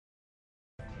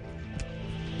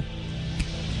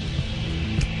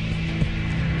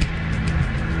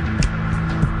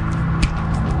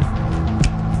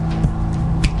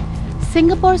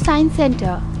Singapore Science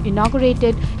Centre,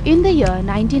 inaugurated in the year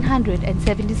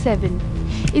 1977,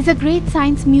 is a great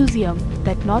science museum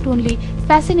that not only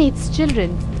fascinates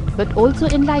children but also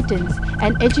enlightens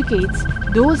and educates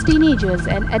those teenagers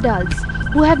and adults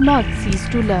who have not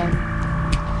ceased to learn.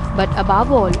 But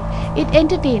above all, it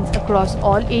entertains across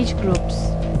all age groups.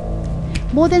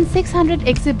 More than 600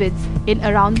 exhibits in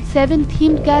around 7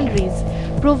 themed galleries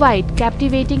provide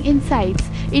captivating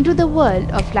insights into the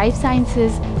world of life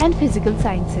sciences and physical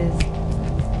sciences.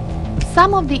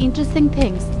 Some of the interesting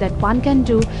things that one can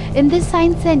do in this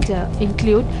science center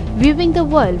include viewing the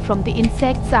world from the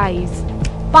insect's eyes,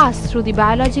 pass through the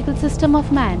biological system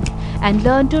of man, and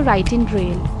learn to write in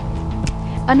Braille.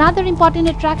 Another important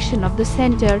attraction of the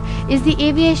center is the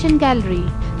Aviation Gallery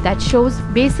that shows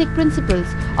basic principles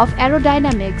of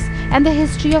aerodynamics and the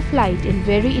history of flight in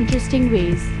very interesting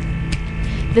ways.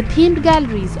 The themed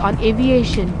galleries on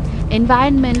aviation,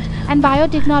 environment and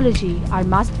biotechnology are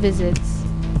must visits.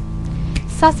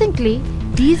 Succinctly,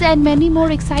 these and many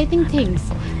more exciting things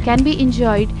can be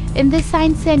enjoyed in this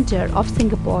Science Centre of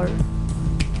Singapore.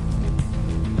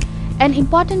 An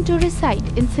important tourist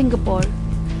site in Singapore,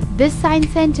 this Science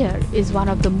Centre is one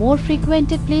of the more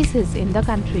frequented places in the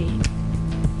country.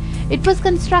 It was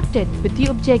constructed with the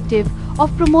objective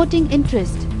of promoting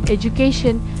interest,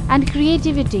 education and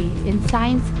creativity in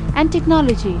science and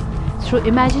technology through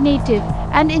imaginative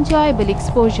and enjoyable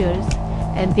exposures,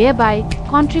 and thereby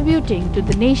contributing to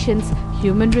the nation's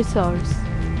human resource.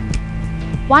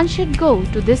 One should go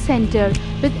to this center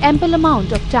with ample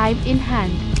amount of time in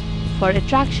hand, for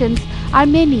attractions are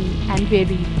many and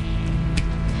varied.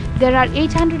 There are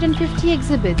 850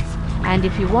 exhibits, and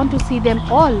if you want to see them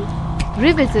all,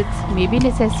 revisits may be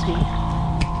necessary.